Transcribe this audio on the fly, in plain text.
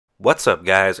What's up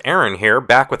guys, Aaron here,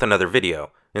 back with another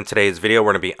video. In today's video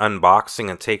we're going to be unboxing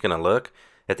and taking a look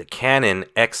at the Canon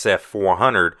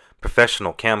XF400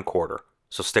 professional camcorder,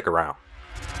 so stick around.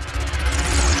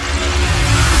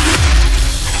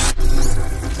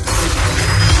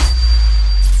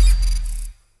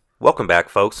 Welcome back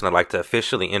folks, and I'd like to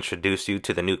officially introduce you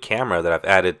to the new camera that I've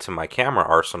added to my camera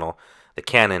arsenal, the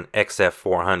Canon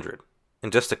XF400.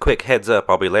 And just a quick heads up,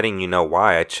 I'll be letting you know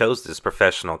why I chose this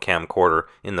professional camcorder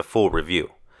in the full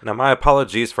review. Now my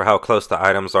apologies for how close the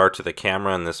items are to the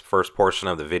camera in this first portion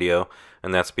of the video,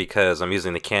 and that's because I'm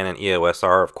using the Canon EOS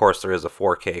R. Of course there is a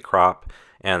 4K crop,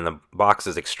 and the box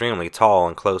is extremely tall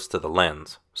and close to the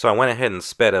lens. So I went ahead and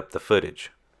sped up the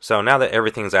footage. So now that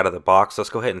everything's out of the box,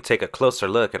 let's go ahead and take a closer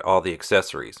look at all the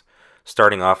accessories.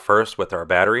 Starting off first with our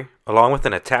battery, along with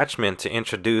an attachment to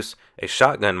introduce a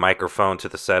shotgun microphone to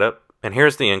the setup. And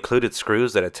here's the included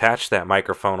screws that attach that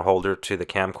microphone holder to the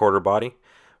camcorder body.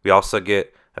 We also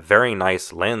get a very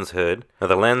nice lens hood. Now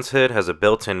the lens hood has a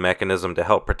built-in mechanism to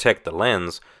help protect the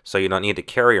lens, so you don't need to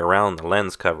carry around the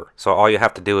lens cover. So all you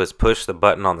have to do is push the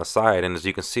button on the side, and as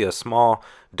you can see, a small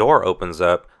door opens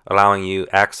up, allowing you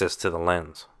access to the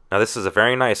lens. Now this is a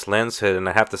very nice lens hood, and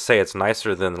I have to say it's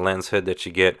nicer than the lens hood that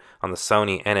you get on the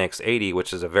Sony NX80,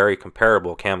 which is a very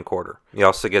comparable camcorder. You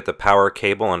also get the power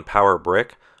cable and power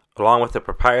brick, along with a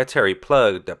proprietary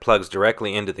plug that plugs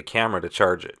directly into the camera to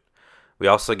charge it. We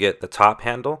also get the top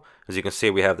handle. As you can see,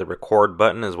 we have the record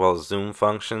button as well as zoom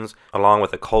functions, along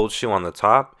with a cold shoe on the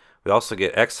top. We also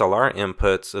get XLR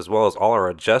inputs as well as all our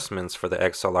adjustments for the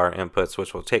XLR inputs,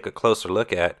 which we'll take a closer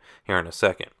look at here in a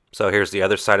second. So here's the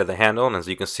other side of the handle, and as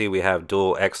you can see, we have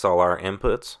dual XLR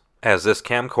inputs, as this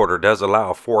camcorder does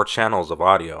allow 4 channels of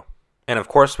audio. And of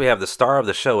course we have the star of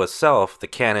the show itself, the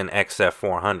Canon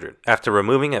XF400. After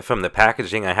removing it from the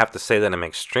packaging, I have to say that I'm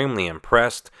extremely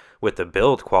impressed with the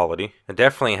build quality. It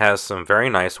definitely has some very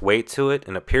nice weight to it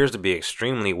and appears to be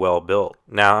extremely well built.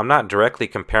 Now I'm not directly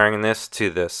comparing this to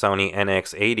the Sony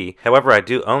NX80, however I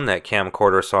do own that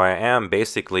camcorder, so I am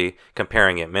basically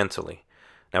comparing it mentally.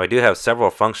 Now we do have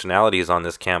several functionalities on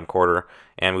this camcorder,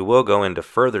 and we will go into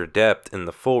further depth in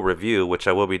the full review, which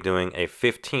I will be doing a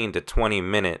 15 to 20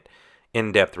 minute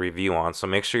in-depth review on, so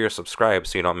make sure you're subscribed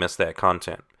so you don't miss that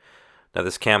content. Now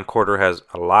this camcorder has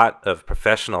a lot of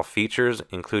professional features,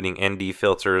 including ND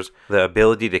filters, the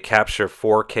ability to capture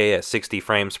 4K at 60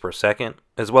 frames per second,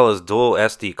 as well as dual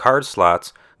SD card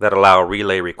slots that allow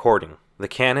relay recording. The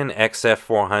Canon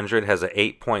XF400 has a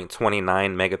 8.29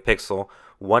 megapixel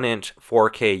 1-inch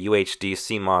 4K UHD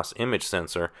CMOS image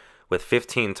sensor with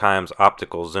 15 times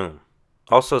optical zoom.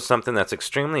 Also, something that's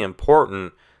extremely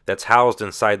important that's housed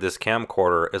inside this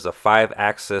camcorder is a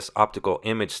 5-axis optical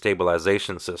image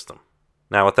stabilization system.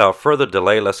 Now without further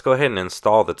delay, let's go ahead and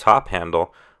install the top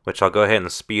handle, which I'll go ahead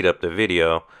and speed up the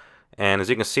video. And as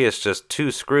you can see, it's just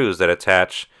 2 screws that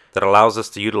attach that allows us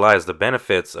to utilize the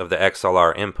benefits of the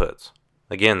XLR inputs.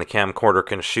 Again, the camcorder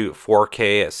can shoot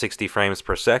 4K at 60 frames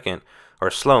per second or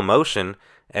slow motion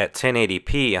at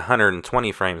 1080p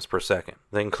 120 frames per second.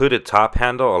 The included top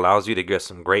handle allows you to get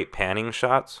some great panning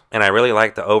shots, and I really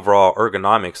like the overall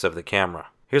ergonomics of the camera.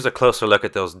 Here's a closer look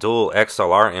at those dual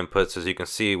XLR inputs. As you can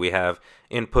see, we have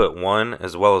input 1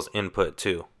 as well as input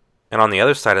 2. And on the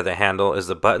other side of the handle is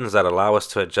the buttons that allow us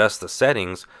to adjust the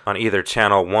settings on either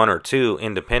channel 1 or 2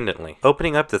 independently.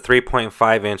 Opening up the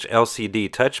 3.5-inch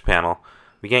LCD touch panel,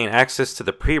 we gain access to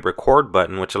the pre-record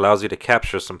button, which allows you to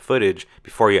capture some footage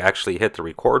before you actually hit the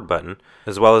record button,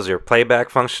 as well as your playback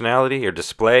functionality, your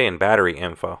display, and battery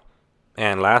info.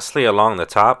 And lastly, along the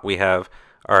top, we have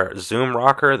our zoom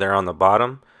rocker there on the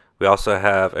bottom. We also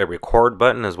have a record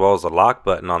button as well as a lock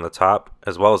button on the top,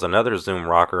 as well as another zoom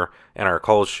rocker and our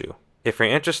cold shoe. If you're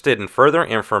interested in further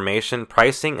information,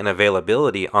 pricing, and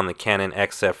availability on the Canon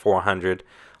XF400,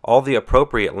 all the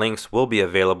appropriate links will be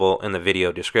available in the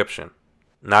video description.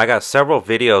 Now I got several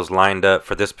videos lined up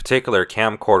for this particular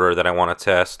camcorder that I want to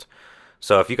test.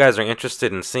 So if you guys are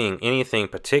interested in seeing anything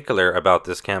particular about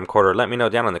this camcorder, let me know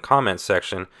down in the comments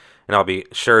section, and I'll be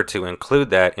sure to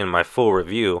include that in my full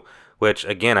review, which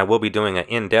again I will be doing an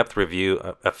in-depth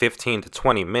review, a 15 to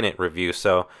 20 minute review.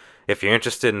 So if you're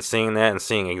interested in seeing that and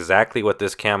seeing exactly what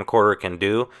this camcorder can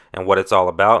do and what it's all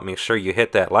about, make sure you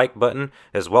hit that like button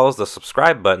as well as the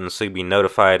subscribe button so you'll be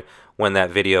notified when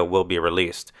that video will be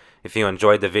released. If you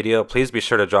enjoyed the video, please be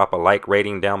sure to drop a like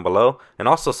rating down below, and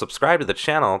also subscribe to the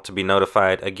channel to be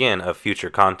notified again of future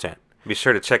content. Be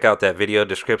sure to check out that video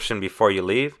description before you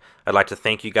leave. I'd like to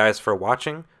thank you guys for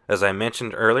watching. As I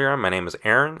mentioned earlier, my name is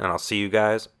Aaron, and I'll see you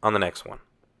guys on the next one.